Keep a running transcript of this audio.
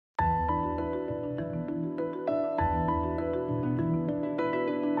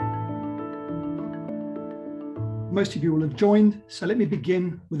most of you will have joined, so let me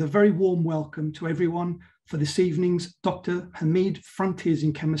begin with a very warm welcome to everyone for this evening's Dr. Hamid Frontiers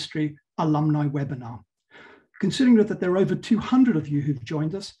in Chemistry alumni webinar. Considering that there are over 200 of you who've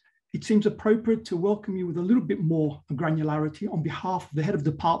joined us, it seems appropriate to welcome you with a little bit more granularity on behalf of the head of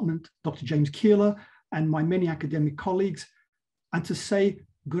department, Dr. James Keeler, and my many academic colleagues, and to say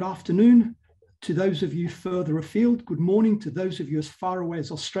good afternoon to those of you further afield, good morning to those of you as far away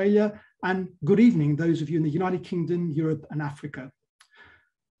as Australia, and good evening those of you in the United Kingdom, Europe, and Africa.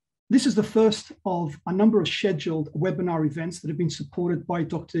 This is the first of a number of scheduled webinar events that have been supported by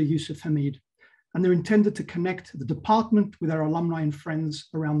Dr. Yusuf Hamid, and they're intended to connect the department with our alumni and friends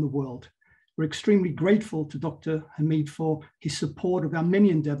around the world. We're extremely grateful to Dr. Hamid for his support of our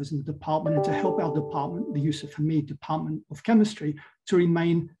many endeavors in the department and to help our department, the Yusuf Hamid Department of Chemistry, to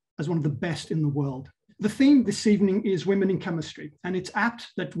remain as one of the best in the world. The theme this evening is Women in Chemistry, and it's apt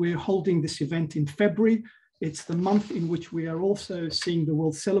that we're holding this event in February. It's the month in which we are also seeing the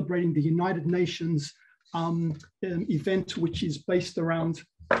world celebrating the United Nations event, which is based around,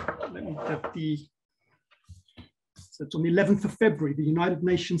 so it's on the 11th of February, the United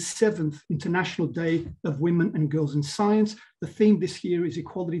Nations 7th International Day of Women and Girls in Science. The theme this year is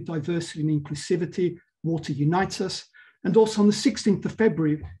Equality, Diversity and Inclusivity, Water Unites Us. And also on the 16th of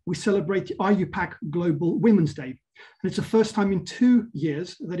February, we celebrate the IUPAC Global Women's Day. And it's the first time in 2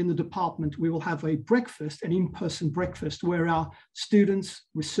 years that in the department, we will have a breakfast, an in-person breakfast, where our students,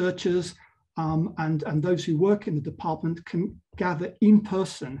 researchers, and those who work in the department can gather in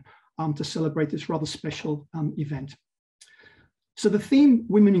person to celebrate this rather special event. So the theme,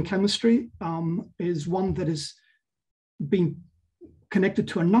 Women in Chemistry, is one that has been connected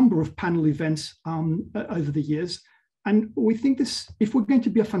to a number of panel events over the years. And we think this, if we're going to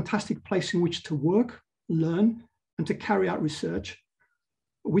be a fantastic place in which to work, learn, and to carry out research,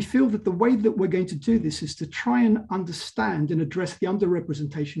 we feel that the way that we're going to do this is to try and understand and address the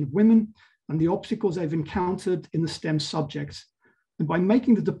underrepresentation of women and the obstacles they've encountered in the STEM subjects. And by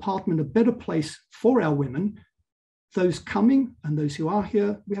making the department a better place for our women, those coming and those who are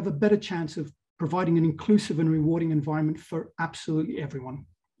here, we have a better chance of providing an inclusive and rewarding environment for absolutely everyone.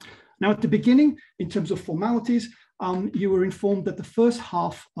 Now, at the beginning, in terms of formalities, you were informed that the first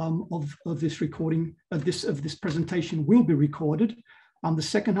half of this recording, of this presentation will be recorded. The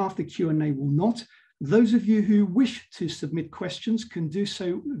second half, the Q&A, will not. Those of you who wish to submit questions can do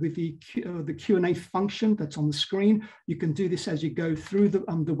so with the Q&A function that's on the screen. You can do this as you go through the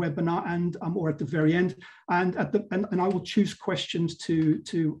webinar and or at the very end. And I will choose questions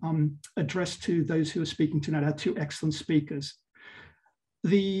to address to those who are speaking tonight, our two excellent speakers.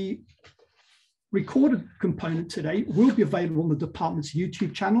 The recorded component today will be available on the department's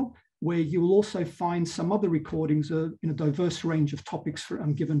YouTube channel, where you will also find some other recordings in a diverse range of topics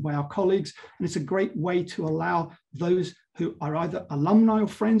given by our colleagues. And it's a great way to allow those who are either alumni or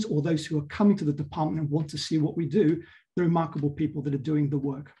friends or those who are coming to the department and want to see what we do, the remarkable people that are doing the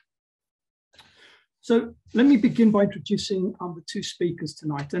work. So let me begin by introducing the two speakers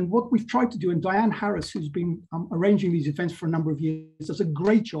tonight. And what we've tried to do, and Diane Harris, who's been arranging these events for a number of years, does a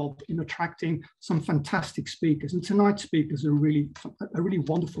great job in attracting some fantastic speakers. And tonight's speakers are really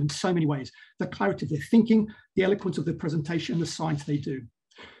wonderful in so many ways. The clarity of their thinking, the eloquence of their presentation, and the science they do.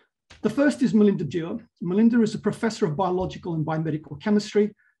 The first is Melinda Duer. Melinda is a professor of biological and biomedical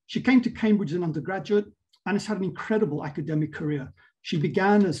chemistry. She came to Cambridge as an undergraduate and has had an incredible academic career. She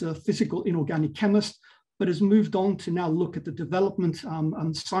began as a physical inorganic chemist, but has moved on to now look at the development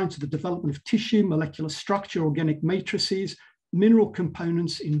and science of the development of tissue, molecular structure, organic matrices, mineral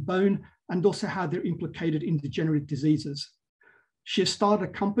components in bone, and also how they're implicated in degenerative diseases. She has started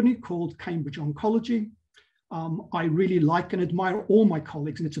a company called Cambridge Oncology. I really like and admire all my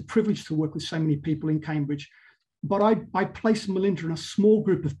colleagues, and it's a privilege to work with so many people in Cambridge. But I place Melinda in a small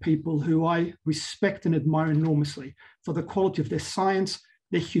group of people who I respect and admire enormously for the quality of their science,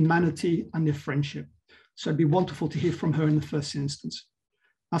 their humanity, and their friendship. So it'd be wonderful to hear from her in the first instance.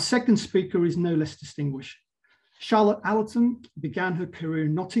 Our second speaker is no less distinguished. Charlotte Allerton began her career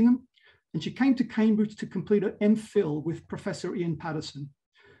in Nottingham, and she came to Cambridge to complete her MPhil with Professor Ian Patterson.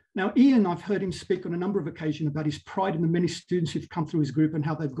 Now, Ian, I've heard him speak on a number of occasions about his pride in the many students who've come through his group and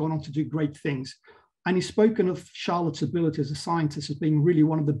how they've gone on to do great things. And he's spoken of Charlotte's ability as a scientist as being really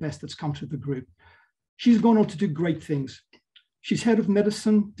one of the best that's come through the group. She's gone on to do great things. She's head of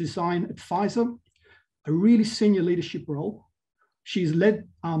medicine design at Pfizer, a really senior leadership role. She's led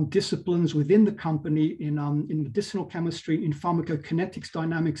disciplines within the company in medicinal chemistry, in pharmacokinetics,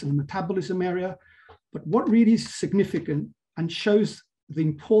 dynamics, and the metabolism area. But what really is significant and shows the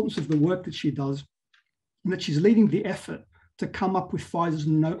importance of the work that she does, and that she's leading the effort to come up with Pfizer's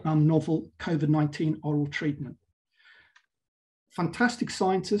novel COVID-19 oral treatment. fantastic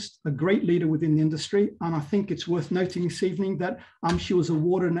scientist, a great leader within the industry. And I think it's worth noting this evening that she was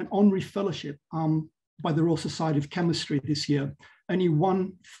awarded an honorary fellowship by the Royal Society of Chemistry this year. Only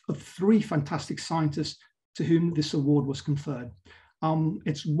one of three fantastic scientists to whom this award was conferred.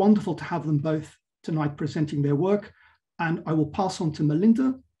 It's wonderful to have them both tonight presenting their work. And I will pass on to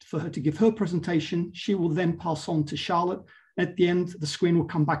Melinda for her to give her presentation. She will then pass on to Charlotte. At the end, the screen will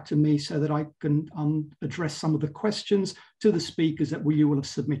come back to me so that I can address some of the questions to the speakers that you will have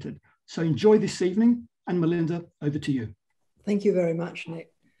submitted. So enjoy this evening. And Melinda, over to you. Thank you very much,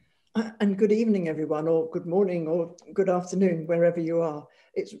 Nick. And good evening, everyone, or good morning, or good afternoon, wherever you are.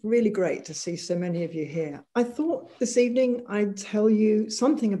 It's really great to see so many of you here. I thought this evening I'd tell you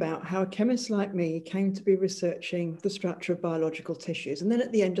something about how a chemist like me came to be researching the structure of biological tissues. And then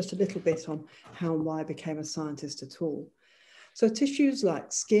at the end, just a little bit on how and why I became a scientist at all. So tissues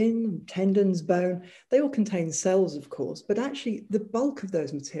like skin, tendons, bone, they all contain cells, of course, but actually the bulk of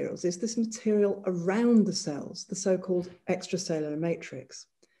those materials is this material around the cells, the so-called extracellular matrix.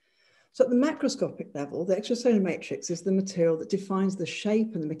 So at the macroscopic level, the extracellular matrix is the material that defines the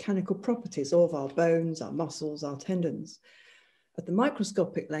shape and the mechanical properties of our bones, our muscles, our tendons. At the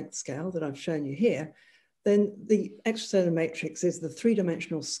microscopic length scale that I've shown you here, then the extracellular matrix is the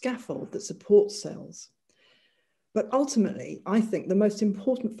three-dimensional scaffold that supports cells. But ultimately, I think the most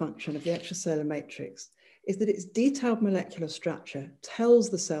important function of the extracellular matrix is that its detailed molecular structure tells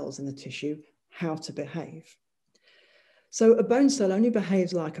the cells in the tissue how to behave. So a bone cell only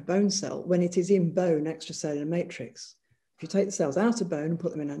behaves like a bone cell when it is in bone extracellular matrix. If you take the cells out of bone and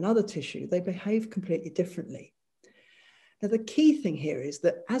put them in another tissue, they behave completely differently. Now, the key thing here is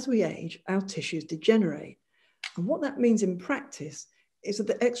that as we age, our tissues degenerate. And what that means in practice is that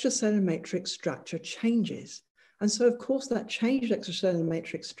the extracellular matrix structure changes. And so, of course, that changed extracellular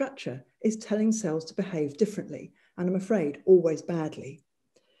matrix structure is telling cells to behave differently, and I'm afraid always badly.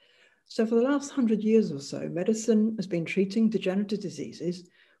 So for the last 100 years or so, medicine has been treating degenerative diseases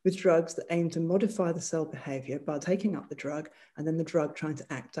with drugs that aim to modify the cell behavior by taking up the drug and then the drug trying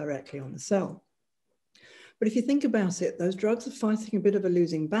to act directly on the cell. But if you think about it, those drugs are fighting a bit of a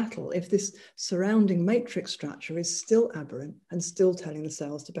losing battle if this surrounding matrix structure is still aberrant and still telling the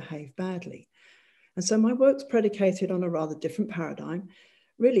cells to behave badly. And so my work's predicated on a rather different paradigm.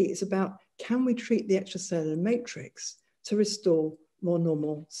 Really, it's about, can we treat the extracellular matrix to restore more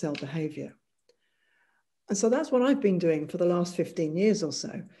normal cell behavior? And so that's what I've been doing for the last 15 years or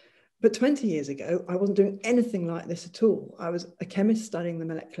so. But 20 years ago, I wasn't doing anything like this at all. I was a chemist studying the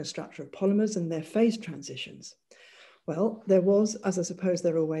molecular structure of polymers and their phase transitions. Well, there was, as I suppose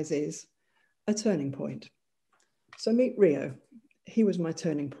there always is, a turning point. So meet Rio. He was my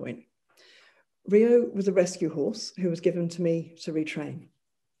turning point. Rio was a rescue horse who was given to me to retrain.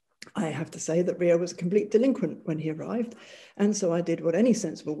 I have to say that Rio was a complete delinquent when he arrived, and so I did what any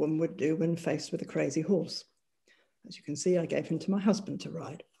sensible woman would do when faced with a crazy horse. As you can see, I gave him to my husband to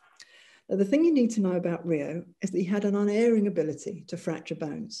ride. Now, the thing you need to know about Rio is that he had an unerring ability to fracture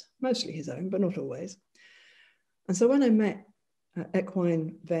bones, mostly his own, but not always. And so when I met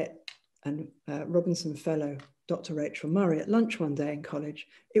equine vet and Robinson Fellow Dr. Rachel Murray at lunch one day in college,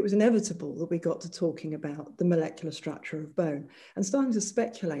 it was inevitable that we got to talking about the molecular structure of bone and starting to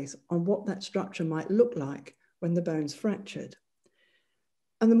speculate on what that structure might look like when the bone's fractured.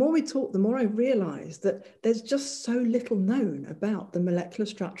 And the more we talked, the more I realized that there's just so little known about the molecular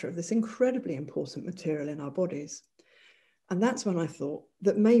structure of this incredibly important material in our bodies. And that's when I thought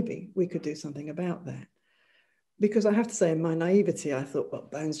that maybe we could do something about that. Because I have to say, in my naivety, I thought, well,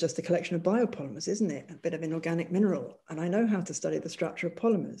 bone's just a collection of biopolymers, isn't it? A bit of inorganic mineral. And I know how to study the structure of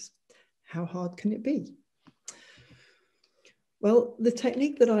polymers. How hard can it be? Well, the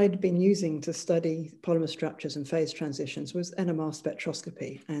technique that I'd been using to study polymer structures and phase transitions was NMR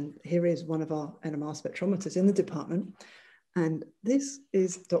spectroscopy. And here is one of our NMR spectrometers in the department. And this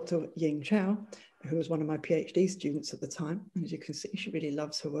is Dr. Ying Chow, who was one of my PhD students at the time. And as you can see, she really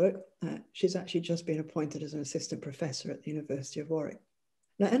loves her work. She's actually just been appointed as an assistant professor at the University of Warwick.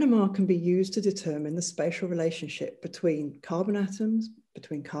 Now, NMR can be used to determine the spatial relationship between carbon atoms,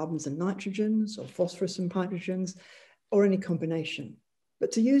 between carbons and nitrogens, or phosphorus and hydrogens, or any combination.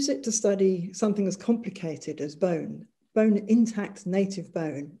 But to use it to study something as complicated as bone intact native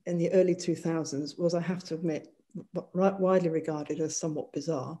bone in the early 2000s was, I have to admit, widely regarded as somewhat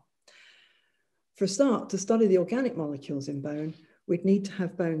bizarre. For a start, to study the organic molecules in bone, we'd need to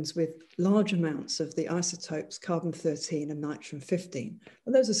have bones with large amounts of the isotopes carbon-13 and nitrogen-15.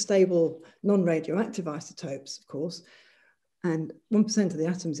 And those are stable, non-radioactive isotopes, of course, and 1% of the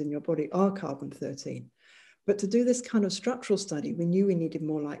atoms in your body are carbon-13. But to do this kind of structural study, we knew we needed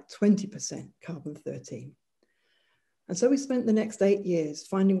more like 20% carbon-13. And so we spent the next 8 years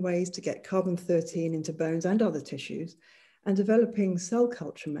finding ways to get carbon-13 into bones and other tissues, and developing cell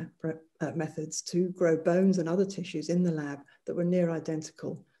culture methods to grow bones and other tissues in the lab that were near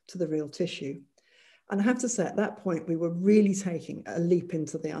identical to the real tissue. And I have to say, at that point, we were really taking a leap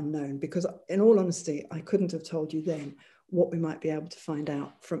into the unknown, because in all honesty, I couldn't have told you then what we might be able to find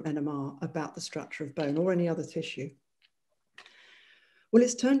out from NMR about the structure of bone or any other tissue. Well,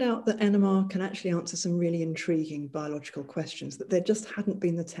 it's turned out that NMR can actually answer some really intriguing biological questions that there just hadn't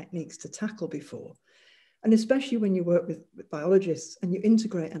been the techniques to tackle before. And especially when you work with biologists and you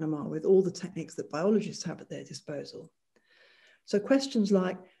integrate NMR with all the techniques that biologists have at their disposal. So questions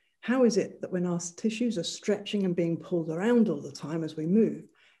like, how is it that when our tissues are stretching and being pulled around all the time as we move,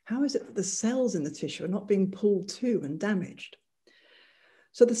 how is it that the cells in the tissue are not being pulled to and damaged?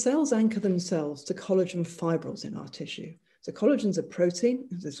 So the cells anchor themselves to collagen fibrils in our tissue. So collagen's a protein,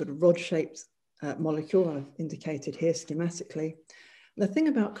 it's a sort of rod-shaped molecule I've indicated here schematically. The thing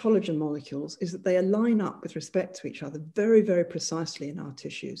about collagen molecules is that they align up with respect to each other very, very precisely in our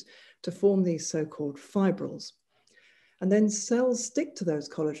tissues to form these so-called fibrils. And then cells stick to those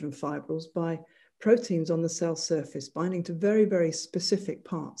collagen fibrils by proteins on the cell surface binding to very, very specific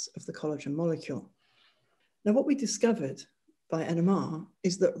parts of the collagen molecule. Now, what we discovered by NMR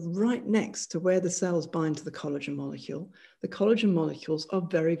is that right next to where the cells bind to the collagen molecules are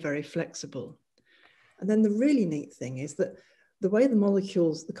very, very flexible. And then the really neat thing is that the way the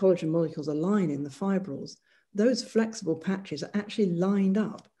collagen molecules align in the fibrils, those flexible patches are actually lined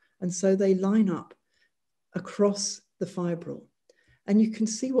up. And so they line up across the fibril. And you can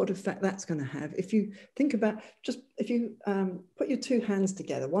see what effect that's going to have. If you think about, if you put your two hands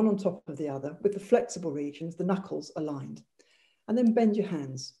together, one on top of the other, with the flexible regions, the knuckles aligned, and then bend your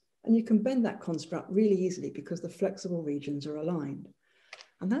hands. And you can bend that construct really easily because the flexible regions are aligned.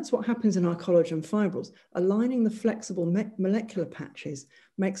 And that's what happens in our collagen fibrils. Aligning the flexible molecular patches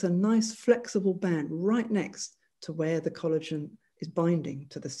makes a nice flexible band right next to where the collagen is binding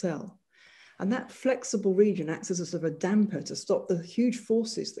to the cell. And that flexible region acts as a sort of a damper to stop the huge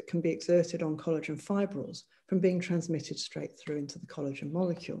forces that can be exerted on collagen fibrils from being transmitted straight through into the collagen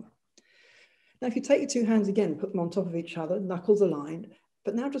molecule. Now, if you take your two hands again, put them on top of each other, knuckles aligned,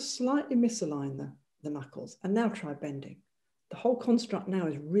 but now just slightly misalign the knuckles, and now try bending. The whole construct now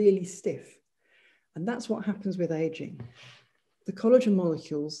is really stiff. And that's what happens with aging. The collagen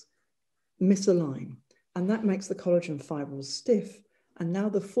molecules misalign, and that makes the collagen fibrils stiff. And now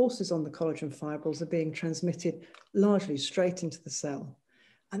the forces on the collagen fibrils are being transmitted largely straight into the cell.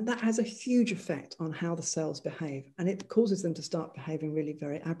 And that has a huge effect on how the cells behave. And it causes them to start behaving really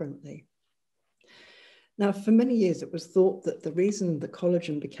very aberrantly. Now, for many years, it was thought that the reason the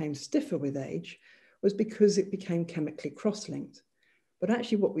collagen became stiffer with age was because it became chemically cross-linked. But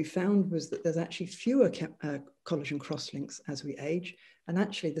actually what we found was that there's actually fewer collagen cross-links as we age, and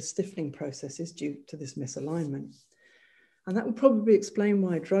actually the stiffening process is due to this misalignment. And that would probably explain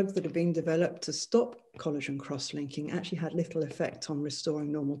why drugs that have been developed to stop collagen cross-linking actually had little effect on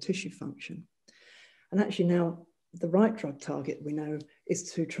restoring normal tissue function. And actually now the right drug target, we know,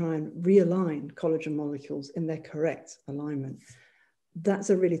 is to try and realign collagen molecules in their correct alignment. That's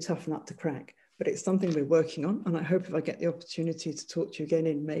a really tough nut to crack, but it's something we're working on. And I hope if I get the opportunity to talk to you again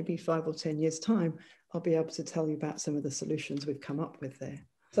in maybe 5 or 10 years' time, I'll be able to tell you about some of the solutions we've come up with there.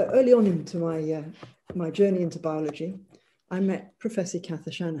 So early on into my journey into biology, I met Professor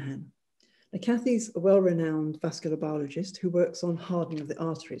Cathy Shanahan. Now, Cathy's a well-renowned vascular biologist who works on hardening of the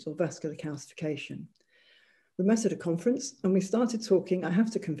arteries or vascular calcification. We met at a conference and we started talking, I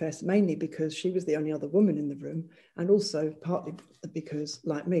have to confess, mainly because she was the only other woman in the room, and also partly because,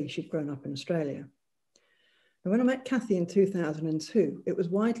 like me, she'd grown up in Australia. And when I met Cathy in 2002, it was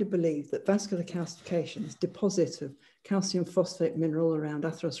widely believed that vascular calcification, this deposit of calcium phosphate mineral around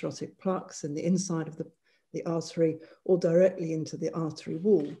atherosclerotic plaques in the inside of the artery or directly into the artery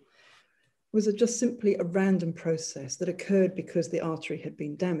wall, was just simply a random process that occurred because the artery had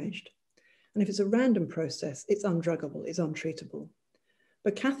been damaged. And if it's a random process, it's undruggable, it's untreatable.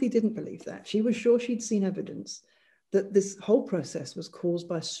 But Cathy didn't believe that. She was sure she'd seen evidence that this whole process was caused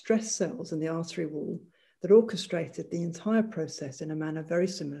by stress cells in the artery wall that orchestrated the entire process in a manner very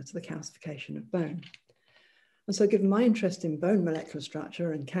similar to the calcification of bone. And so given my interest in bone molecular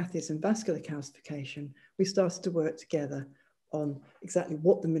structure and Cathy's in vascular calcification, we started to work together on exactly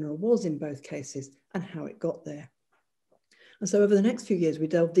what the mineral was in both cases and how it got there. And so over the next few years, we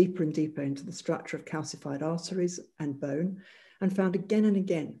delved deeper and deeper into the structure of calcified arteries and bone, and found again and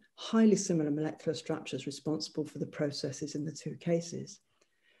again highly similar molecular structures responsible for the processes in the two cases.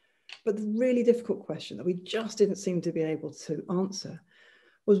 But the really difficult question that we just didn't seem to be able to answer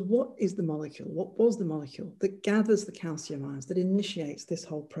was what is the molecule? What was the molecule that gathers the calcium ions, that initiates this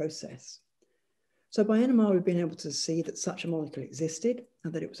whole process? So by NMR, we've been able to see that such a molecule existed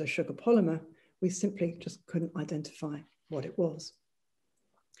and that it was a sugar polymer. We simply just couldn't identify what it was.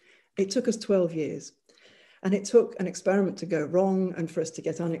 It took us 12 years, and it took an experiment to go wrong and for us to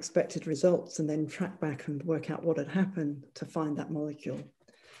get unexpected results and then track back and work out what had happened to find that molecule.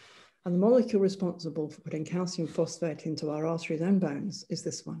 And the molecule responsible for putting calcium phosphate into our arteries and bones is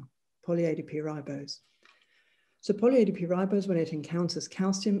this one, poly-ADP ribose. So poly-ADP ribose, when it encounters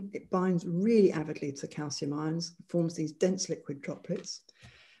calcium, it binds really avidly to calcium ions, forms these dense liquid droplets.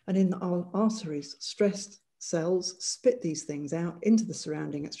 And in our arteries, stressed cells spit these things out into the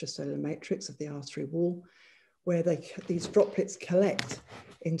surrounding extracellular matrix of the artery wall, where these droplets collect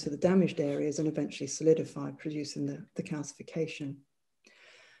into the damaged areas and eventually solidify, producing the calcification.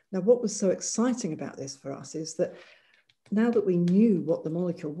 Now, what was so exciting about this for us is that now that we knew what the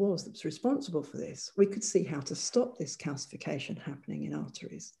molecule was that was responsible for this, we could see how to stop this calcification happening in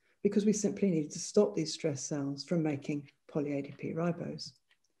arteries, because we simply needed to stop these stress cells from making poly-ADP ribose.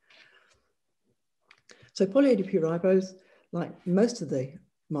 So poly-ADP ribose, like most of the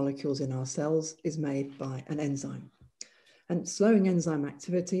molecules in our cells, is made by an enzyme. And slowing enzyme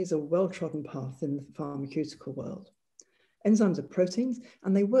activity is a well-trodden path in the pharmaceutical world. Enzymes are proteins,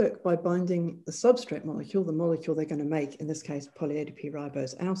 and they work by binding the substrate molecule, the molecule they're going to make, in this case, poly-ADP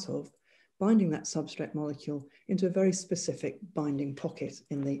ribose out of, binding that substrate molecule into a very specific binding pocket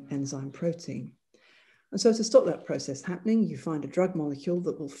in the enzyme protein. And so to stop that process happening, you find a drug molecule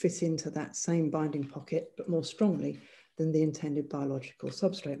that will fit into that same binding pocket, but more strongly than the intended biological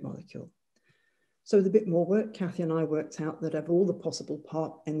substrate molecule. So with a bit more work, Kathy and I worked out that of all the possible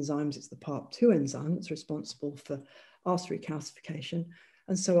PARP enzymes, it's the PARP2 enzyme that's responsible for artery calcification.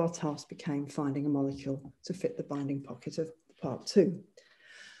 And so our task became finding a molecule to fit the binding pocket of PARP2.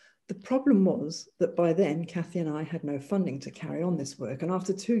 The problem was that by then, Kathy and I had no funding to carry on this work. And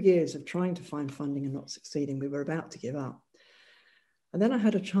after 2 years of trying to find funding and not succeeding, we were about to give up. And then I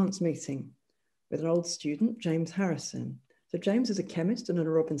had a chance meeting with an old student, James Harrison. So James is a chemist and a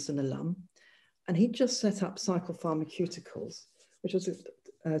Robinson alum, and he just set up Cycle Pharmaceuticals, which was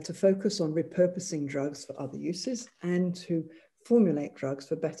to focus on repurposing drugs for other uses and to formulate drugs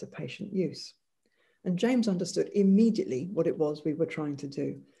for better patient use. And James understood immediately what it was we were trying to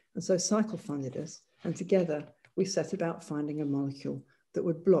do. And so Cycle funded us, and together we set about finding a molecule that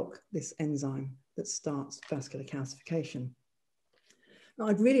would block this enzyme that starts vascular calcification. Now,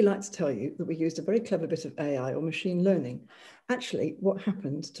 I'd really like to tell you that we used a very clever bit of AI or machine learning. Actually, what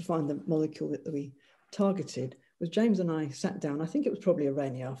happened to find the molecule that we targeted was James and I sat down, I think it was probably a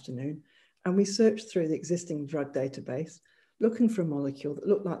rainy afternoon, and we searched through the existing drug database, looking for a molecule that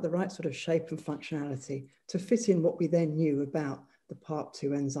looked like the right sort of shape and functionality to fit in what we then knew about the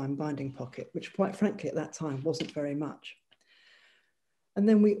PARP2 enzyme binding pocket, which quite frankly at that time wasn't very much. And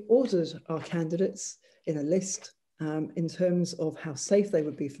then we ordered our candidates in a list in terms of how safe they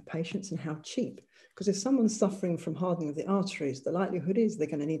would be for patients and how cheap. Because if someone's suffering from hardening of the arteries, the likelihood is they're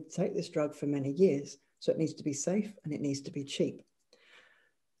going to need to take this drug for many years. So it needs to be safe and it needs to be cheap.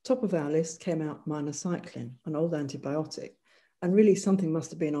 Top of our list came out minocycline, an old antibiotic. And really something must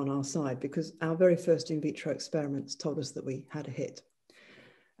have been on our side, because our very first in vitro experiments told us that we had a hit.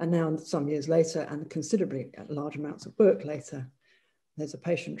 And now some years later, and considerably large amounts of work later, there's a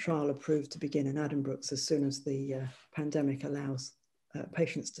patient trial approved to begin in Addenbrooke's as soon as the pandemic allows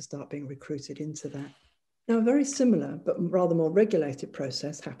patients to start being recruited into that. Now, a very similar but rather more regulated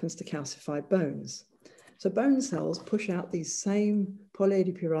process happens to calcified bones. So bone cells push out these same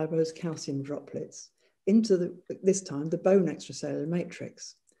poly-ADP ribose calcium droplets into this time the bone extracellular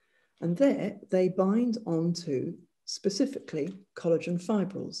matrix. And there they bind onto specifically collagen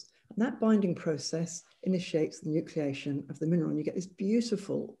fibrils. And that binding process initiates the nucleation of the mineral. And you get these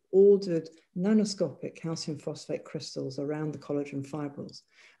beautiful ordered nanoscopic calcium phosphate crystals around the collagen fibrils.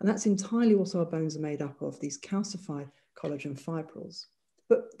 And that's entirely what our bones are made up of, these calcified collagen fibrils.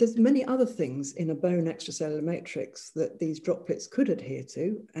 But there's many other things in a bone extracellular matrix that these droplets could adhere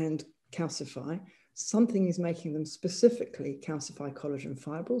to and calcify. Something is making them specifically calcify collagen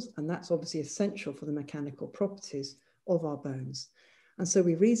fibrils, and that's obviously essential for the mechanical properties of our bones. And so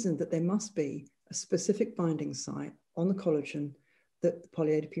we reasoned that there must be a specific binding site on the collagen that the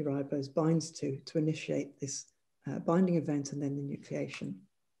poly-ADP ribose binds to initiate this binding event and then the nucleation.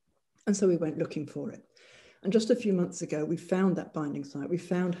 And so we went looking for it. And just a few months ago, we found that binding site. We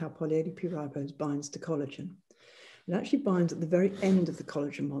found how poly-ADP ribose binds to collagen. It actually binds at the very end of the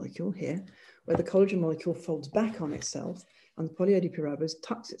collagen molecule here, where the collagen molecule folds back on itself and the poly-ADP ribose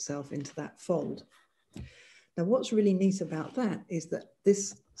tucks itself into that fold. Now, what's really neat about that is that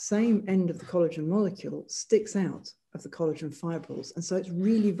this same end of the collagen molecule sticks out of the collagen fibrils. And so it's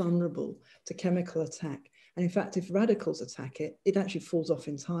really vulnerable to chemical attack. And in fact, if radicals attack it, it actually falls off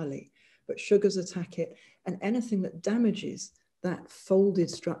entirely. But sugars attack it, and anything that damages that folded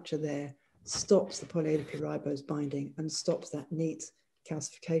structure there stops the poly-ADP ribose binding and stops that neat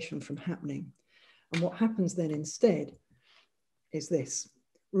calcification from happening. And what happens then instead is this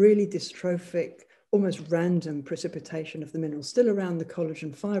really dystrophic, almost random precipitation of the minerals still around the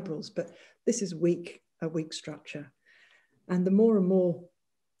collagen fibrils, but this is a weak structure. And the more and more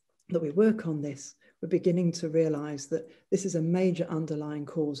that we work on this, we're beginning to realize that this is a major underlying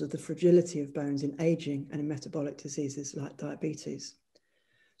cause of the fragility of bones in aging and in metabolic diseases like diabetes.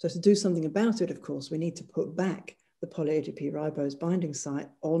 So to do something about it, of course, we need to put back the poly-ADP ribose binding site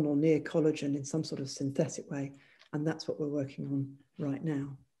on or near collagen in some sort of synthetic way. And that's what we're working on right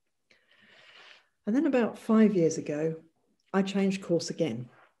now. And then about 5 years ago, I changed course again.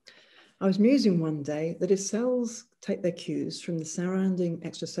 I was musing one day that if cells take their cues from the surrounding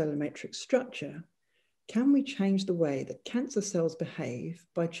extracellular matrix structure, can we change the way that cancer cells behave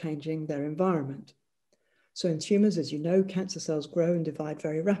by changing their environment? So in tumors, as you know, cancer cells grow and divide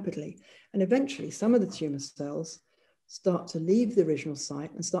very rapidly. And eventually, some of the tumor cells start to leave the original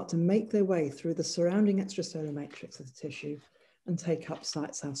site and start to make their way through the surrounding extracellular matrix of the tissue and take up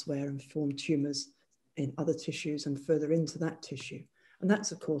sites elsewhere and form tumors in other tissues and further into that tissue. And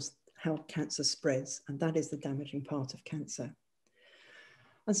that's, of course, how cancer spreads. And that is the damaging part of cancer.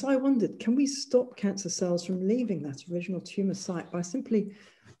 And so I wondered, can we stop cancer cells from leaving that original tumor site by simply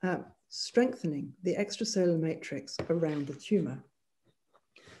strengthening the extracellular matrix around the tumor?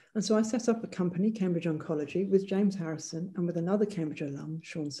 And so I set up a company, Cambridge Oncology, with James Harrison and with another Cambridge alum,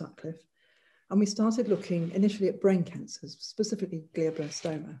 Sean Sutcliffe. And we started looking initially at brain cancers, specifically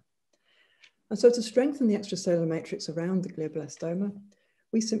glioblastoma. And so to strengthen the extracellular matrix around the glioblastoma,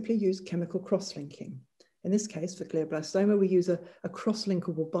 we simply use chemical cross-linking. In this case, for glioblastoma, we use a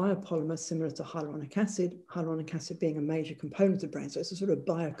cross-linkable biopolymer similar to hyaluronic acid being a major component of brain. So it's a sort of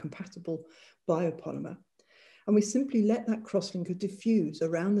biocompatible biopolymer. And we simply let that cross-linker diffuse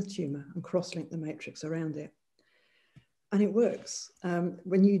around the tumor and cross-link the matrix around it. And it works.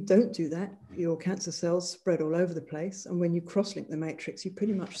 When you don't do that, your cancer cells spread all over the place. And when you cross-link the matrix, you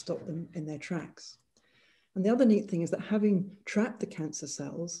pretty much stop them in their tracks. And the other neat thing is that having trapped the cancer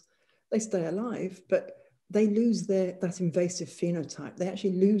cells, they stay alive, but they lose that invasive phenotype. They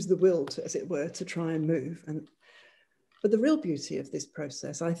actually lose the will to, as it were, to try and move. But the real beauty of this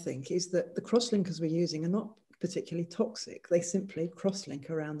process, I think, is that the cross-linkers we're using are not particularly toxic. They simply cross-link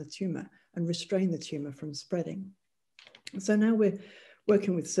around the tumor and restrain the tumor from spreading. And so now we're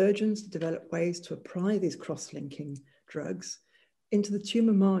working with surgeons to develop ways to apply these cross-linking drugs into the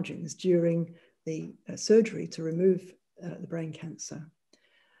tumor margins during the surgery to remove the brain cancer.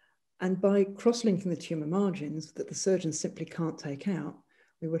 And by cross-linking the tumor margins that the surgeon simply can't take out,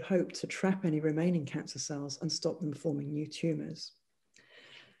 we would hope to trap any remaining cancer cells and stop them forming new tumors.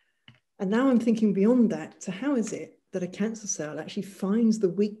 And now I'm thinking beyond that to how is it that a cancer cell actually finds the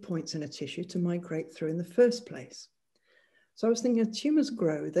weak points in a tissue to migrate through in the first place? So I was thinking as tumors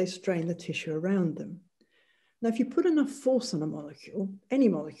grow, they strain the tissue around them. Now, if you put enough force on a molecule, any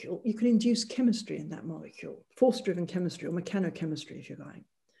molecule, you can induce chemistry in that molecule, force-driven chemistry or mechanochemistry, if you like.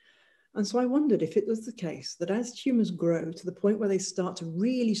 And so I wondered if it was the case that as tumors grow to the point where they start to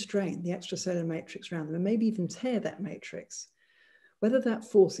really strain the extracellular matrix around them and maybe even tear that matrix, whether that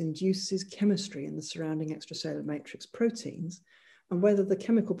force induces chemistry in the surrounding extracellular matrix proteins and whether the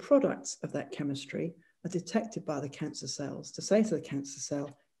chemical products of that chemistry are detected by the cancer cells to say to the cancer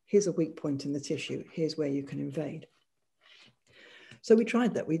cell, here's a weak point in the tissue, here's where you can invade. So we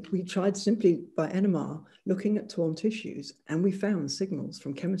tried that. We tried simply by NMR looking at torn tissues, and we found signals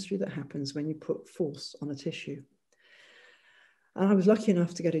from chemistry that happens when you put force on a tissue. And I was lucky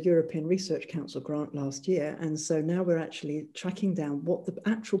enough to get a European Research Council grant last year. And so now we're actually tracking down what the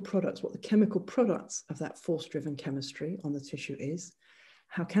actual products, what the chemical products of that force-driven chemistry on the tissue is,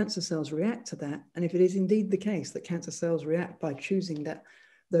 how cancer cells react to that. And if it is indeed the case that cancer cells react by choosing that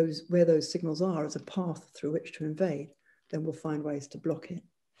where those signals are as a path through which to invade, then we'll find ways to block it.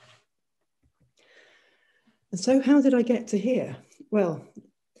 And so how did I get to here? Well,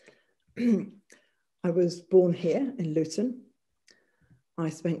 I was born here in Luton. I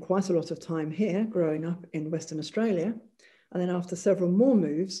spent quite a lot of time here growing up in Western Australia. And then after several more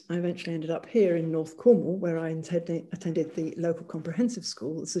moves, I eventually ended up here in North Cornwall, where I attended the local comprehensive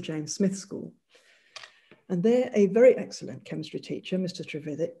school, the Sir James Smith School. And there, a very excellent chemistry teacher, Mr.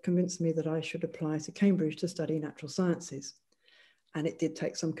 Trevidic, convinced me that I should apply to Cambridge to study natural sciences. And it did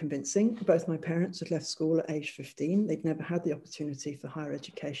take some convincing. Both my parents had left school at age 15. They'd never had the opportunity for higher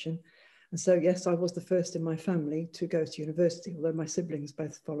education. And so, yes, I was the first in my family to go to university, although my siblings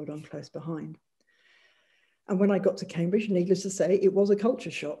both followed on close behind. And when I got to Cambridge, needless to say, it was a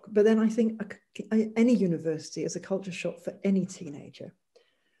culture shock. But then I think any university is a culture shock for any teenager.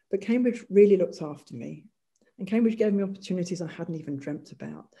 But Cambridge really looked after me. And Cambridge gave me opportunities I hadn't even dreamt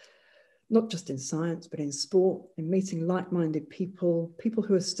about, not just in science, but in sport, in meeting like-minded people, people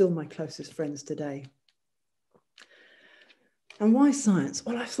who are still my closest friends today. And why science?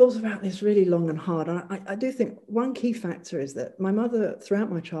 Well, I've thought about this really long and hard. I do think one key factor is that my mother,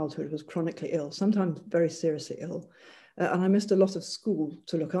 throughout my childhood, was chronically ill, sometimes very seriously ill. And I missed a lot of school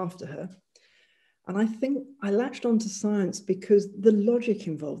to look after her. And I think I latched onto science because the logic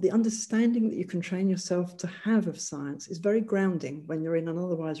involved, the understanding that you can train yourself to have of science is very grounding when you're in an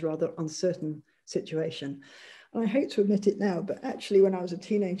otherwise rather uncertain situation. And I hate to admit it now, but actually when I was a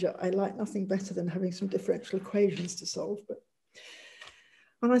teenager, I liked nothing better than having some differential equations to solve.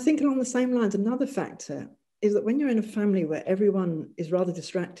 And I think along the same lines, another factor is that when you're in a family where everyone is rather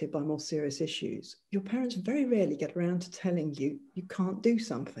distracted by more serious issues, your parents very rarely get around to telling you you can't do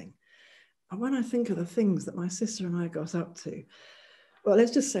something. And when I think of the things that my sister and I got up to, well,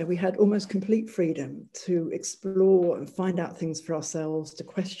 let's just say we had almost complete freedom to explore and find out things for ourselves, to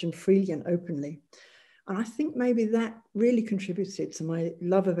question freely and openly. And I think maybe that really contributed to my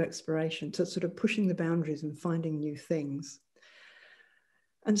love of exploration, to sort of pushing the boundaries and finding new things.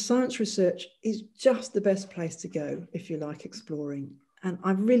 And science research is just the best place to go if you like exploring. And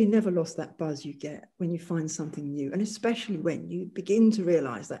I've really never lost that buzz you get when you find something new, and especially when you begin to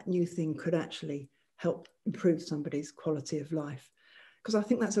realize that new thing could actually help improve somebody's quality of life. Because I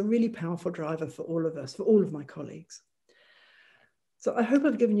think that's a really powerful driver for all of us, for all of my colleagues. So I hope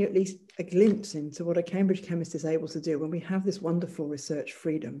I've given you at least a glimpse into what a Cambridge chemist is able to do when we have this wonderful research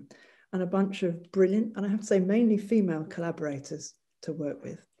freedom and a bunch of brilliant, and I have to say mainly female collaborators to work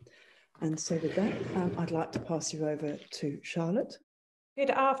with. And so with that, I'd like to pass you over to Charlotte.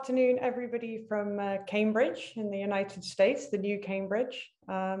 Good afternoon, everybody from Cambridge in the United States, the new Cambridge,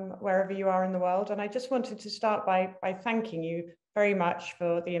 wherever you are in the world. And I just wanted to start by thanking you very much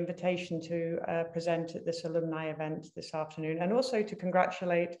for the invitation to present at this alumni event this afternoon, and also to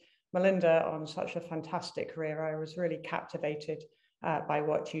congratulate Melinda on such a fantastic career. I was really captivated by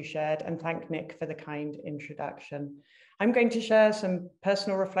what you shared, and thank Nick for the kind introduction. I'm going to share some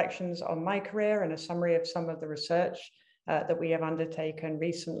personal reflections on my career and a summary of some of the research that we have undertaken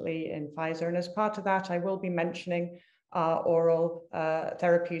recently in Pfizer. And as part of that, I will be mentioning our oral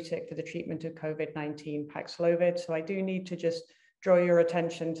therapeutic for the treatment of COVID-19, Paxlovid. So I do need to just draw your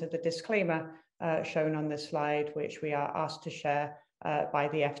attention to the disclaimer shown on this slide, which we are asked to share by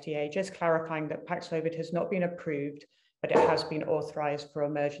the FDA, just clarifying that Paxlovid has not been approved, but it has been authorized for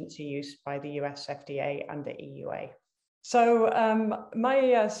emergency use by the US FDA and the EUA. So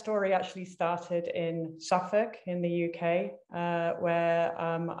my story actually started in Suffolk in the UK, where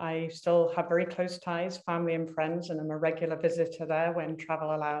I still have very close ties, family and friends, and I'm a regular visitor there when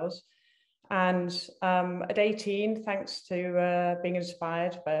travel allows. And at 18, thanks to being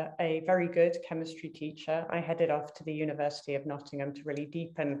inspired by a very good chemistry teacher, I headed off to the University of Nottingham to really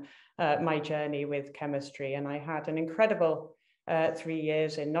deepen my journey with chemistry. And I had an incredible 3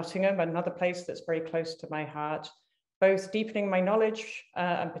 years in Nottingham, another place that's very close to my heart, both deepening my knowledge,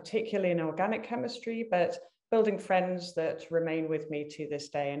 and particularly in organic chemistry, but building friends that remain with me to this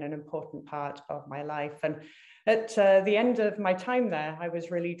day and an important part of my life. And at the end of my time there, I was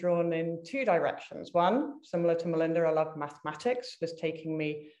really drawn in two directions. One, similar to Melinda, I love mathematics, was taking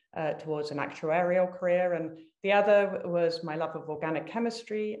me towards an actuarial career. And the other was my love of organic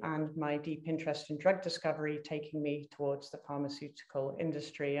chemistry and my deep interest in drug discovery, taking me towards the pharmaceutical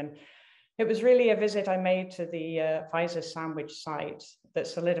industry. And it was really a visit I made to the Pfizer Sandwich site that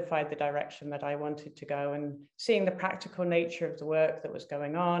solidified the direction that I wanted to go, and seeing the practical nature of the work that was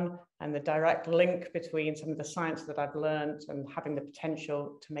going on and the direct link between some of the science that I've learned and having the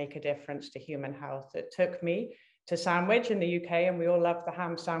potential to make a difference to human health. It took me to Sandwich in the UK, and we all love the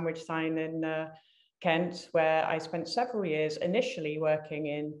ham sandwich sign in Kent, where I spent several years initially working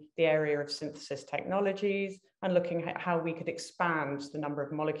in the area of synthesis technologies and looking at how we could expand the number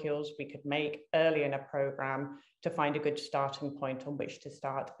of molecules we could make early in a program to find a good starting point on which to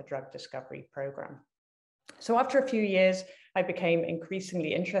start a drug discovery program. So after a few years, I became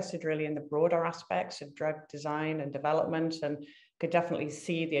increasingly interested really in the broader aspects of drug design and development, and could definitely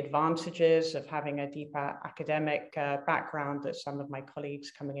see the advantages of having a deeper academic background that some of my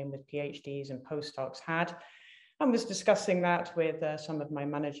colleagues coming in with PhDs and postdocs had, and was discussing that with some of my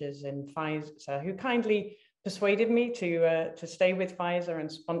managers in Pfizer, who kindly persuaded me to stay with Pfizer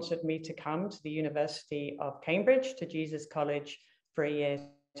and sponsored me to come to the University of Cambridge, to Jesus College, for a year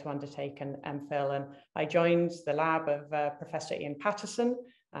to undertake an MPhil. And I joined the lab of Professor Ian Patterson,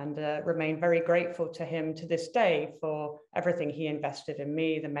 and remain very grateful to him to this day for everything he invested in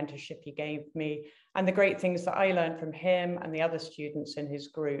me, the mentorship he gave me, and the great things that I learned from him and the other students in his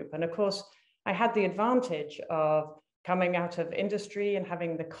group. And of course, I had the advantage of coming out of industry and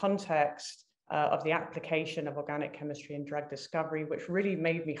having the context of the application of organic chemistry and drug discovery, which really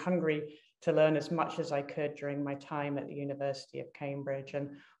made me hungry to learn as much as I could during my time at the University of Cambridge. And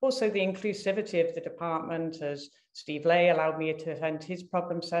also the inclusivity of the department, as Steve Lay allowed me to attend his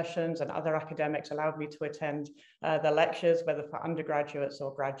problem sessions and other academics allowed me to attend the lectures, whether for undergraduates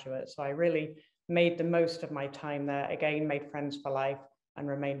or graduates. So I really made the most of my time there, again, made friends for life, and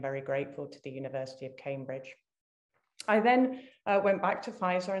remain very grateful to the University of Cambridge. I then went back to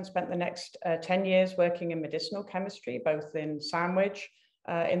Pfizer and spent the next 10 years working in medicinal chemistry, both in Sandwich,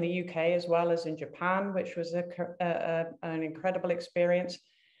 in the UK, as well as in Japan, which was an incredible experience.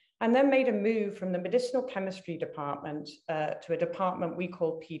 And then made a move from the medicinal chemistry department to a department we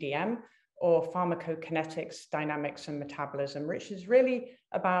call PDM, or pharmacokinetics, dynamics, and metabolism, which is really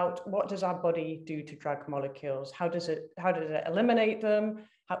about what does our body do to drug molecules? How does it eliminate them?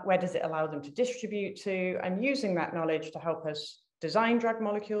 Where does it allow them to distribute to? And using that knowledge to help us design drug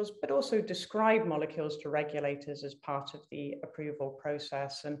molecules, but also describe molecules to regulators as part of the approval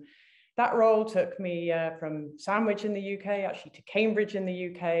process. And that role took me from Sandwich in the UK, actually to Cambridge in the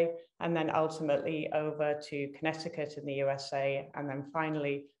UK, and then ultimately over to Connecticut in the USA, and then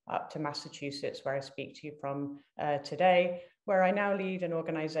finally up to Massachusetts, where I speak to you from today, where I now lead an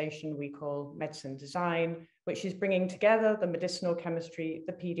organization we call Medicine Design, which is bringing together the medicinal chemistry,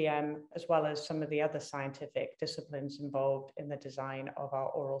 the PDM, as well as some of the other scientific disciplines involved in the design of our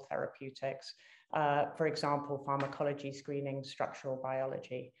oral therapeutics. For example, pharmacology, screening, structural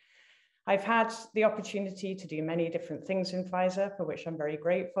biology. I've had the opportunity to do many different things in Pfizer, for which I'm very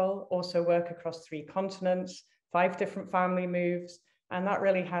grateful. Also work across 3 continents, 5 different family moves, and that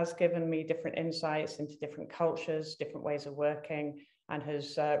really has given me different insights into different cultures, different ways of working, and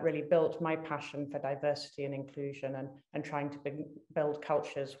has really built my passion for diversity and inclusion, and trying to build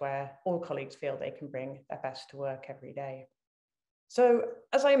cultures where all colleagues feel they can bring their best to work every day. So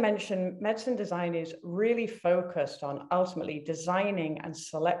as I mentioned, medicine design is really focused on ultimately designing and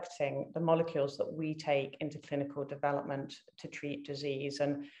selecting the molecules that we take into clinical development to treat disease.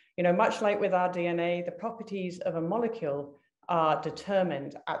 And, you know, much like with our DNA, the properties of a molecule are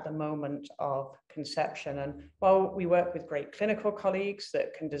determined at the moment of conception. And while we work with great clinical colleagues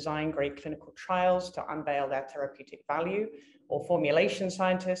that can design great clinical trials to unveil their therapeutic value, or formulation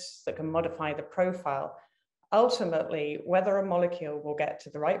scientists that can modify the profile, ultimately, whether a molecule will get to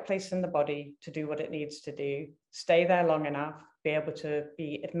the right place in the body to do what it needs to do, stay there long enough, be able to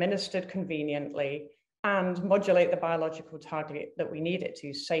be administered conveniently, and modulate the biological target that we need it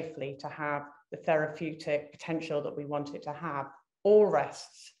to safely to have the therapeutic potential that we want it to have, all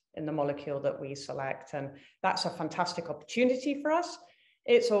rests in the molecule that we select. And that's a fantastic opportunity for us.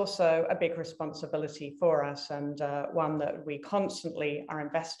 It's also a big responsibility for us, and one that we constantly are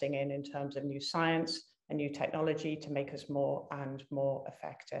investing in terms of new science and new technology to make us more and more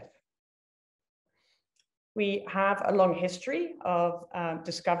effective. We have a long history of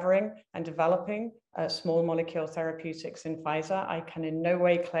discovering and developing small molecule therapeutics in Pfizer. I can in no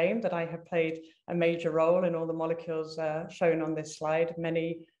way claim that I have played a major role in all the molecules shown on this slide.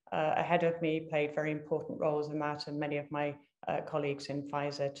 Many ahead of me played very important roles in that, and many of my colleagues in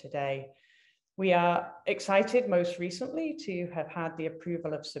Pfizer today. We are excited most recently to have had the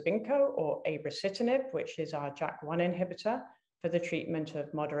approval of Sabinco, or abrocitinib, which is our JAK1 inhibitor, for the treatment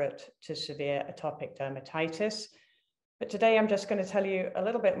of moderate to severe atopic dermatitis. But today I'm just going to tell you a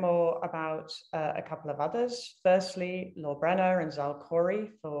little bit more about a couple of others. Firstly, Lorbrena and Xalkori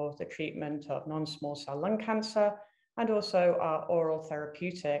for the treatment of non-small cell lung cancer, and also our oral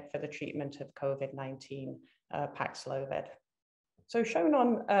therapeutic for the treatment of COVID-19, Paxlovid. So shown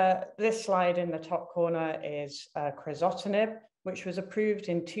on this slide in the top corner is crizotinib, which was approved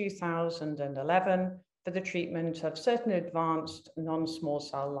in 2011 for the treatment of certain advanced non-small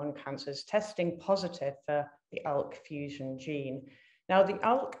cell lung cancers testing positive for the ALK fusion gene. Now, the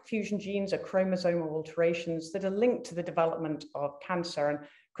ALK fusion genes are chromosomal alterations that are linked to the development of cancer, and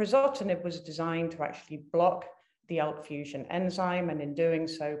crizotinib was designed to actually block the ALK fusion enzyme, and in doing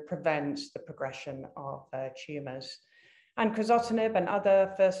so prevents the progression of tumors. And crizotinib and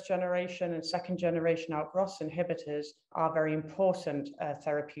other first generation and second generation ALK-ROS inhibitors are very important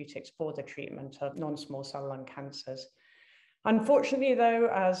therapeutics for the treatment of non-small cell lung cancers. Unfortunately, though,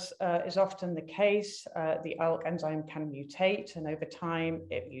 as is often the case, the ALK enzyme can mutate, and over time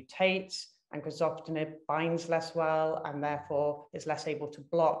it mutates, and crizotinib binds less well and therefore is less able to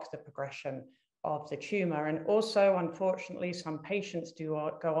block the progression of the tumor. And also, unfortunately, some patients do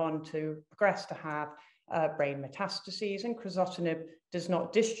go on to progress to have brain metastases, and crizotinib does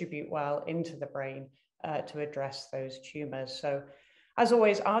not distribute well into the brain to address those tumors. So as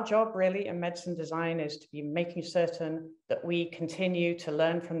always, our job really in medicine design is to be making certain that we continue to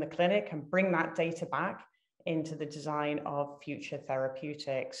learn from the clinic and bring that data back into the design of future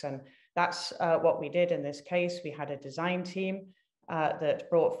therapeutics. And that's what we did in this case. We had a design team that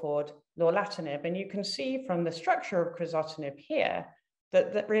brought forward lorlatinib, and you can see from the structure of crizotinib here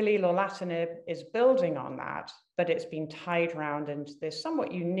that really lorlatinib is building on that, but it's been tied around into this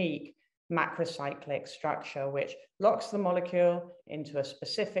somewhat unique macrocyclic structure, which locks the molecule into a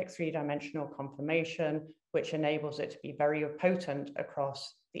specific three-dimensional conformation, which enables it to be very potent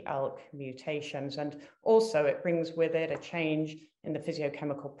across the ALK mutations. And also it brings with it a change in the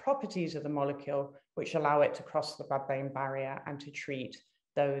physiochemical properties of the molecule, which allow it to cross the blood-brain barrier and to treat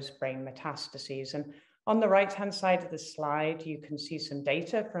those brain metastases. And on the right-hand side of the slide, you can see some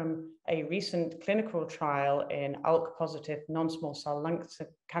data from a recent clinical trial in ALK-positive non-small cell lung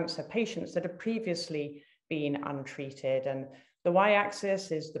cancer patients that have previously been untreated. And the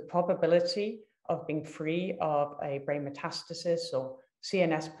y-axis is the probability of being free of a brain metastasis or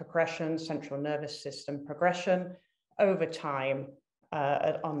CNS progression, central nervous system progression over time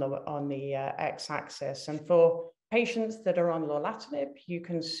on the x-axis. And for patients that are on lorlatinib, you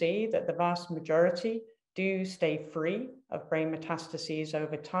can see that the vast majority do stay free of brain metastases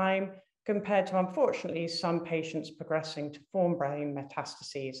over time, compared to, unfortunately, some patients progressing to form brain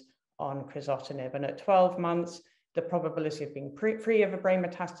metastases on crizotinib. And at 12 months, the probability of being free of a brain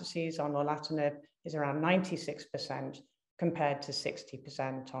metastases on lorlatinib is around 96%, compared to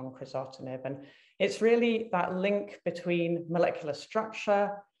 60% on crizotinib. And it's really that link between molecular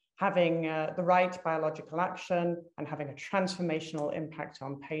structure, having the right biological action, and having a transformational impact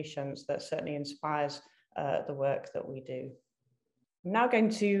on patients that certainly inspires the work that we do. I'm now going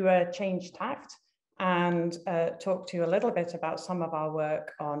to change tact and talk to you a little bit about some of our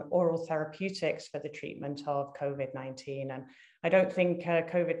work on oral therapeutics for the treatment of COVID-19. And I don't think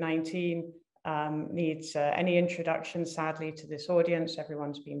COVID-19 needs any introduction, sadly, to this audience.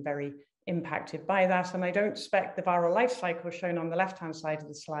 Everyone's been very impacted by that. And I don't expect the viral life cycle shown on the left-hand side of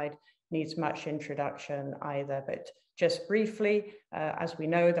the slide needs much introduction either. But just briefly, as we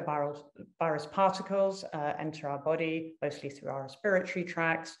know, the virus particles enter our body mostly through our respiratory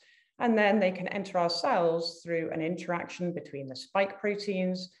tracts, and then they can enter our cells through an interaction between the spike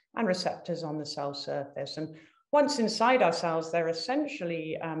proteins and receptors on the cell surface. And once inside our cells, they're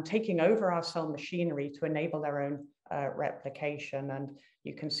essentially taking over our cell machinery to enable their own replication. And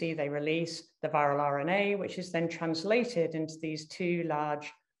you can see they release the viral RNA, which is then translated into these two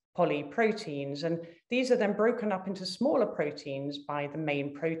large polyproteins. And these are then broken up into smaller proteins by the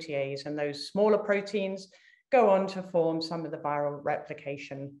main protease. And those smaller proteins go on to form some of the viral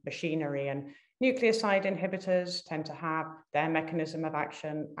replication machinery. And nucleoside inhibitors tend to have their mechanism of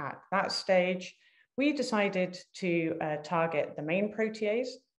action at that stage. We decided to target the main protease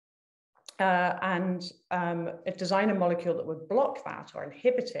and design a molecule that would block that or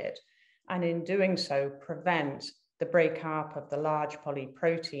inhibit it, and in doing so prevent the breakup of the large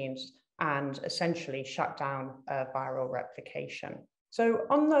polyproteins and essentially shut down viral replication. So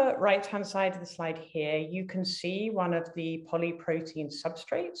on the right-hand side of the slide here, you can see one of the polyprotein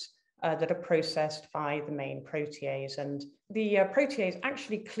substrates that are processed by the main protease. And the protease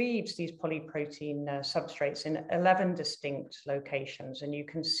actually cleaves these polyprotein substrates in 11 distinct locations. And you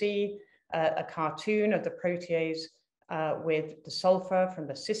can see a cartoon of the protease with the sulfur from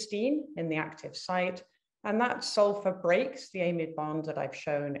the cysteine in the active site. And that sulfur breaks the amide bond that I've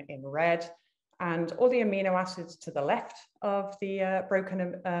shown in red. And all the amino acids to the left of the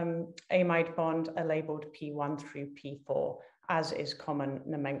broken amide bond are labeled P1 through P4, as is common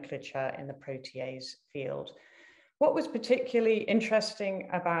nomenclature in the protease field. What was particularly interesting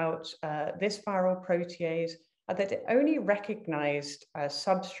about this viral protease is that it only recognized a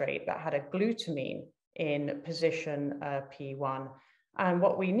substrate that had a glutamine in position P1. And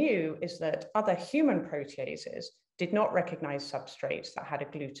what we knew is that other human proteases did not recognize substrates that had a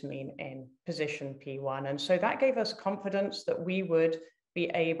glutamine in position P1. And so that gave us confidence that we would be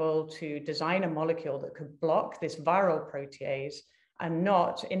able to design a molecule that could block this viral protease and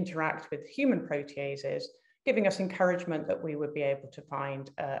not interact with human proteases, giving us encouragement that we would be able to find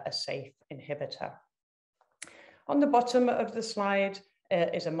a safe inhibitor. On the bottom of the slide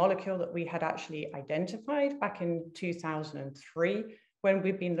is a molecule that we had actually identified back in 2003 when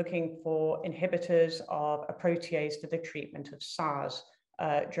we've been looking for inhibitors of a protease for the treatment of SARS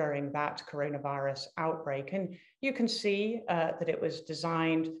during that coronavirus outbreak. And you can see that it was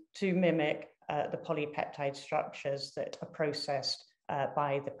designed to mimic the polypeptide structures that are processed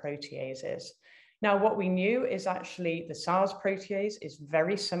by the proteases. Now, what we knew is actually the SARS protease is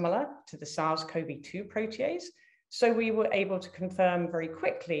very similar to the SARS-CoV-2 protease. So we were able to confirm very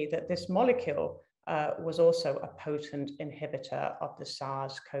quickly that this molecule was also a potent inhibitor of the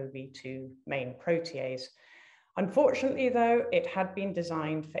SARS-CoV-2 main protease. Unfortunately, though, it had been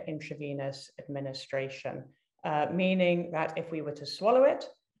designed for intravenous administration, meaning that if we were to swallow it,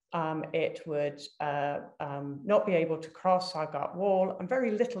 it would not be able to cross our gut wall, and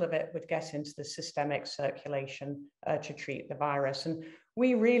very little of it would get into the systemic circulation to treat the virus. And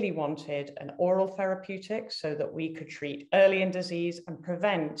we really wanted an oral therapeutic so that we could treat early in disease and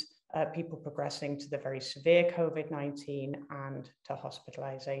prevent people progressing to the very severe COVID-19 and to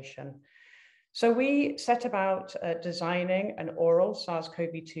hospitalization. So we set about designing an oral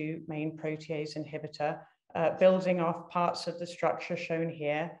SARS-CoV-2 main protease inhibitor, building off parts of the structure shown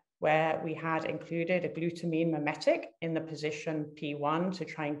here, where we had included a glutamine mimetic in the position P1 to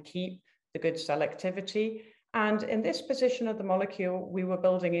try and keep the good selectivity. And in this position of the molecule, we were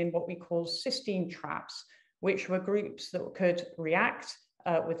building in what we call cysteine traps, which were groups that could react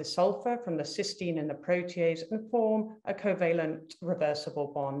with the sulfur from the cysteine in the protease and form a covalent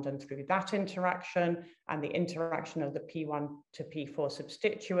reversible bond. And through that interaction and the interaction of the P1 to P4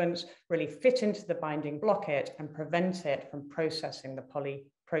 substituents really fit into the binding blockade and prevent it from processing the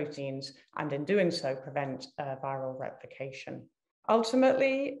polyproteins, and in doing so, prevent viral replication.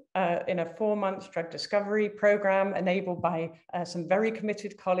 Ultimately, in a 4-month drug discovery program enabled by some very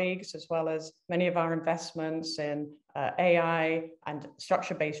committed colleagues, as well as many of our investments in AI and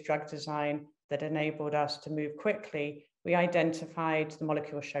structure-based drug design that enabled us to move quickly, we identified the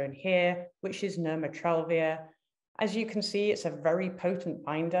molecule shown here, which is nirmatrelvir. As you can see, it's a very potent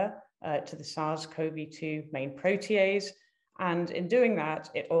binder to the SARS-CoV-2 main protease. And in doing that,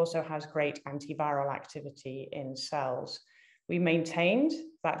 it also has great antiviral activity in cells. We maintained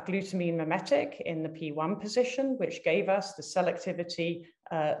that glutamine mimetic in the P1 position, which gave us the selectivity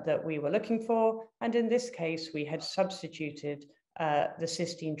that we were looking for. And in this case, we had substituted the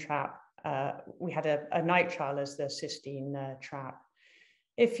cysteine trap. We had a nitrile as the cysteine trap.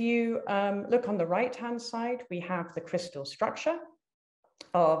 If you look on the right-hand side, we have the crystal structure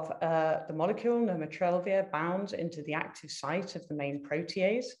of the molecule nirmatrelvir bound into the active site of the main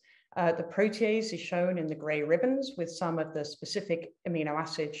protease. The protease is shown in the gray ribbons with some of the specific amino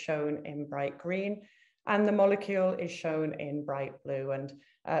acids shown in bright green, and the molecule is shown in bright blue. And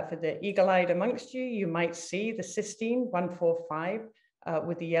for the eagle-eyed amongst you, you might see the cysteine 145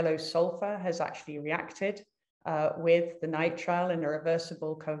 with the yellow sulfur has actually reacted with the nitrile in a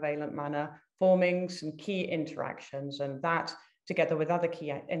reversible covalent manner, forming some key interactions, and that together with other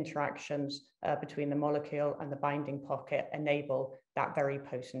key interactions between the molecule and the binding pocket enable that very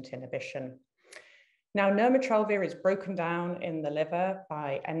potent inhibition. Now, nirmatrelvir is broken down in the liver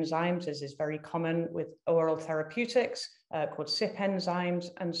by enzymes, as is very common with oral therapeutics called CYP enzymes.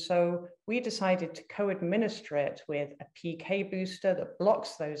 And so we decided to co-administer it with a PK booster that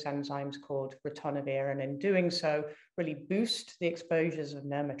blocks those enzymes called ritonavir. And in doing so, really boost the exposures of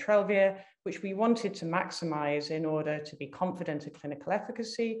nirmatrelvir, which we wanted to maximize in order to be confident of clinical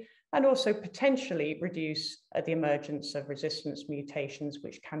efficacy and also potentially reduce the emergence of resistance mutations,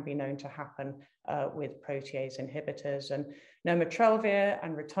 which can be known to happen with protease inhibitors. And nirmatrelvir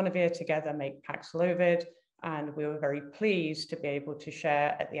and ritonavir together make Paxlovid, and we were very pleased to be able to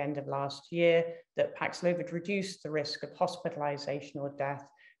share at the end of last year that Paxlovid reduced the risk of hospitalization or death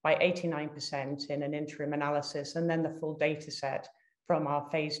by 89% in an interim analysis, and then the full data set from our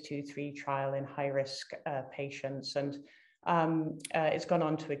phase 2/3 trial in high-risk patients. And it's gone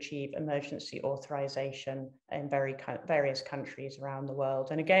on to achieve emergency authorization in various countries around the world.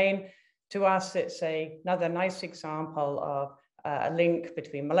 And again, to us, it's another nice example of a link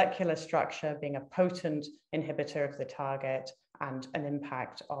between molecular structure being a potent inhibitor of the target and an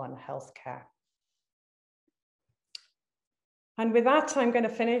impact on healthcare. And with that, I'm going to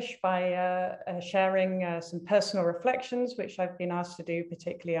finish by sharing some personal reflections, which I've been asked to do,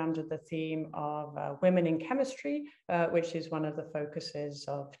 particularly under the theme of women in chemistry, which is one of the focuses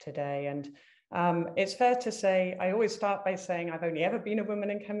of today. And it's fair to say, I always start by saying I've only ever been a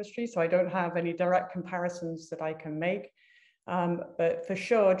woman in chemistry, so I don't have any direct comparisons that I can make. But for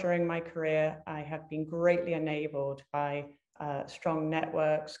sure, during my career, I have been greatly enabled by strong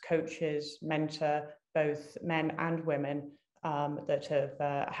networks, coaches, mentor, both men and women, that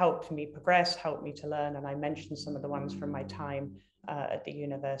have helped me progress, helped me to learn. And I mentioned some of the ones from my time at the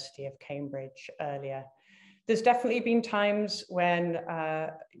University of Cambridge earlier. There's definitely been times when,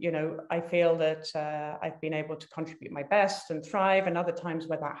 I feel that I've been able to contribute my best and thrive, and other times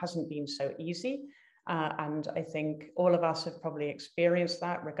where that hasn't been so easy. And I think all of us have probably experienced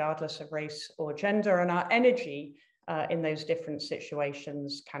that, regardless of race or gender, and our energy in those different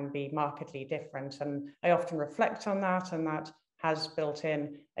situations can be markedly different. And I often reflect on that, and that has built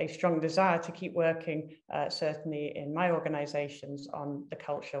in a strong desire to keep working, certainly in my organizations, on the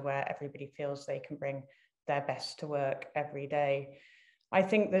culture where everybody feels they can bring their best to work every day. I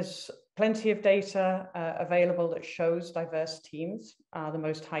think there's plenty of data available that shows diverse teams are the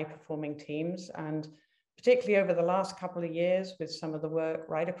most high-performing teams, and particularly over the last couple of years, with some of the work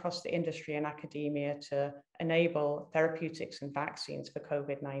right across the industry and academia to enable therapeutics and vaccines for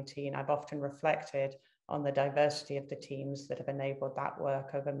COVID-19, I've often reflected on the diversity of the teams that have enabled that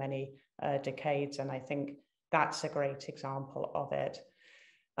work over many decades, and I think that's a great example of it.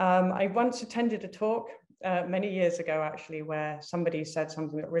 I once attended a talk many years ago, actually, where somebody said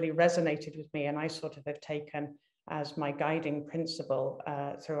something that really resonated with me, and I sort of have taken as my guiding principle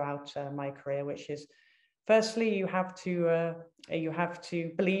throughout my career, which is, firstly, you have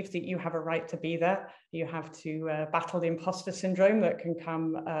to believe that you have a right to be there. You have to battle the imposter syndrome that can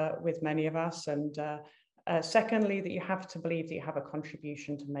come with many of us. And secondly, that you have to believe that you have a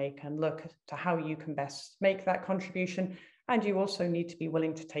contribution to make and look to how you can best make that contribution. And you also need to be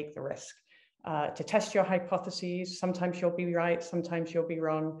willing to take the risk, to test your hypotheses. Sometimes you'll be right, sometimes you'll be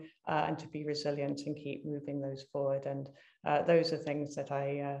wrong, and to be resilient and keep moving those forward. And those are things that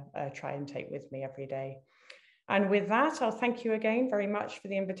I try and take with me every day. And with that, I'll thank you again very much for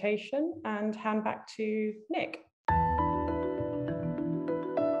the invitation and hand back to Nick.